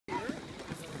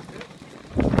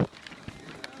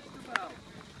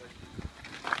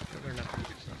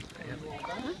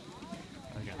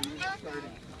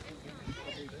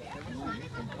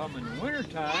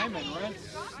time and rent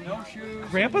snowshoes.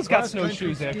 Grandpa's got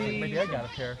snowshoes, actually. Maybe I got a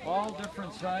pair. All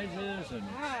different sizes and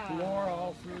explore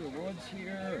all through the woods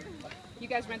here. You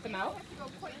guys rent them out?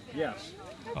 Yes.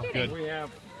 Oh, good. We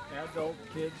have adult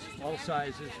kids, all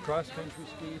sizes, cross-country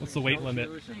ski. What's the weight limit?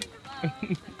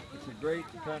 It's a great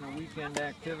kind of weekend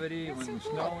activity when the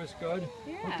snow is good.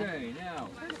 Yeah. Okay, now,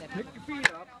 pick your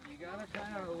feet up. You gotta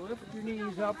kind of lift your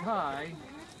knees up high.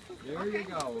 There you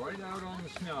go, right out on the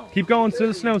snow. Keep going to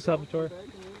the snow, Salvatore.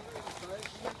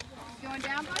 Going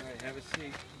down, bud? All right, have a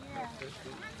seat.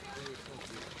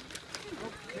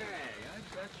 Okay,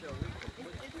 I bet you we can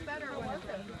put It's better when it's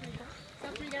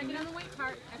so you gotta get on the weight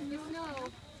part after the snow.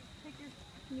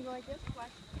 Can you go like this? Watch.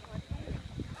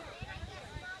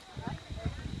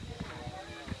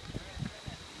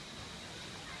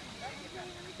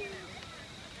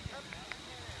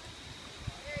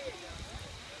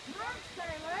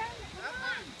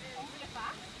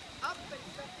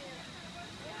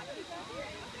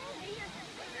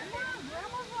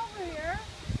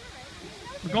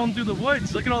 We're going through the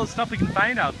woods. Look at all the stuff we can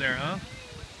find out there, huh?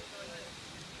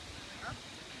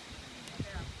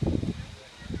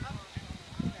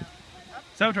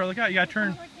 Salvatore, look out. You got to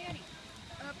turn.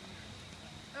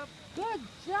 Good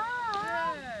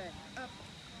job.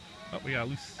 Oh, we got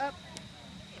loose. Up.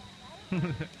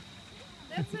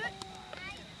 That's it.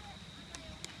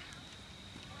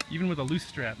 Even with a loose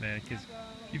strap, man, because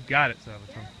you've got it,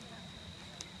 Salvatore.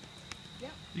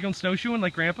 Yep. You going snowshoeing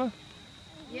like Grandpa?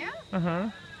 Yeah? Uh-huh.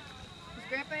 Does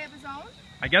Grandpa have his own?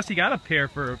 I guess he got a pair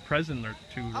for a present or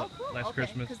two Cool. last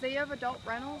Christmas. Because they have adult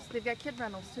rentals. They've got kid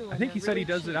rentals, too. I think he said he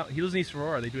does it out. He lives in East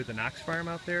Aurora. They do it at the Knox Farm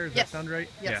out there. Does that sound right?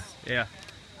 Yes. Yeah.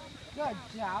 Good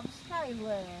job,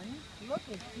 Skyland. Look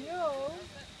at you.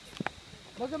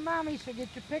 Look at Mommy, she'll get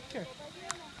your picture.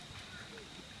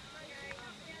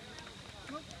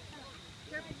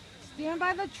 Stand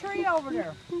by the tree over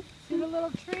there. See the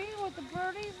little tree with the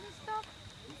birdies and stuff?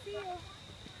 See ya.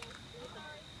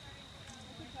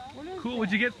 What is Cool. that?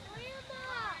 What'd you get?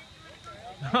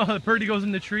 Oh, the birdie goes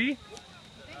in the tree? I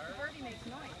think the birdie makes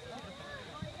noise.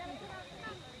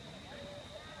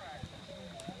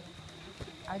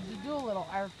 How'd you do, little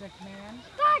Arctic man?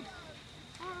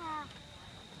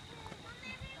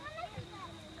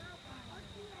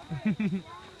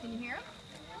 Can you hear him?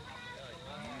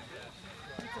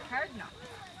 It's a cardinal.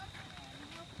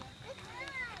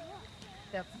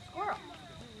 That's a squirrel.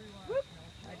 Whoop.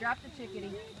 I dropped a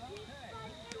chickadee.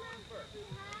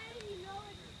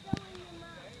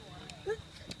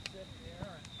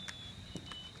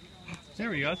 There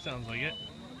we go. That sounds like it.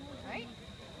 Right?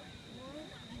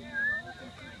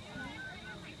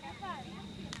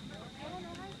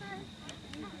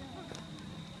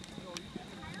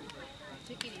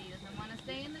 Chickadee doesn't want to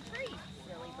stay in the tree,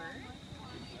 silly bird.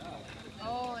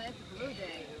 Oh, that's a blue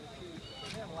jay.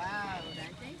 They're loud,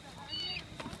 aren't they?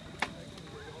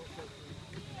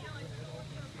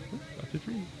 Off the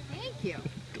tree. Thank you.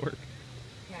 Dork.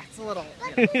 Yeah, it's a little.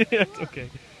 It's okay.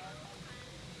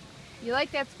 You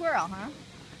like that squirrel, huh?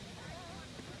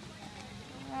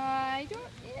 I don't.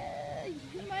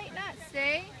 He might not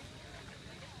stay.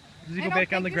 Does he go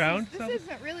back on the ground? This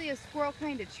isn't really a squirrel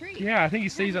kind of tree. Yeah, I think he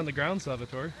stays on the ground,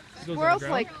 Salvatore. He goes on the Squirrels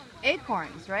ground. like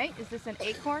acorns, right? Is this an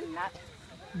acorn nut?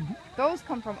 Those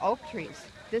come from oak trees.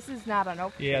 This is not an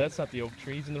oak tree. Yeah, that's not the oak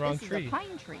tree. He's in the wrong this tree. is a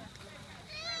pine tree.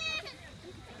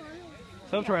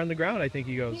 Salvatore on the ground, I think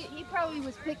he goes. He probably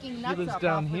was picking nuts lives up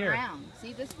down off here. the ground.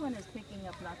 See, this one is picking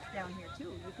up nuts down here too.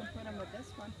 You can put them with this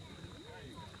one.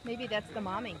 Maybe that's the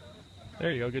mommy.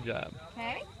 There you go. Good job.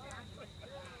 Okay.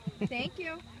 Thank you.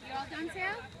 You all done,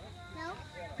 Sam?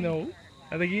 No,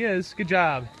 I think he is. Good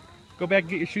job. Go back and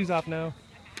get your shoes off now.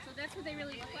 So that's what they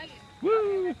really look like.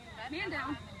 Woo! Man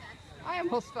down. I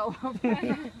almost fell off.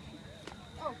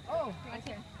 Oh,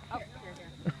 Okay. Oh,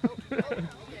 here.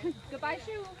 Goodbye,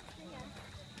 shoe.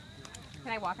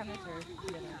 Can I walk on this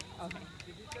or? Okay.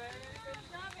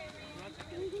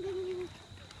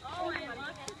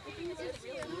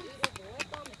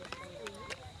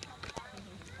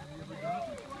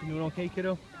 You doing okay,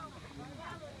 kiddo?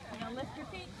 Now lift your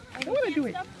feet. I want to do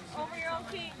it. Over your own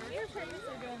feet. You're sure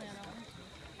you're doing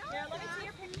that. Here, let me see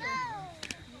your picture.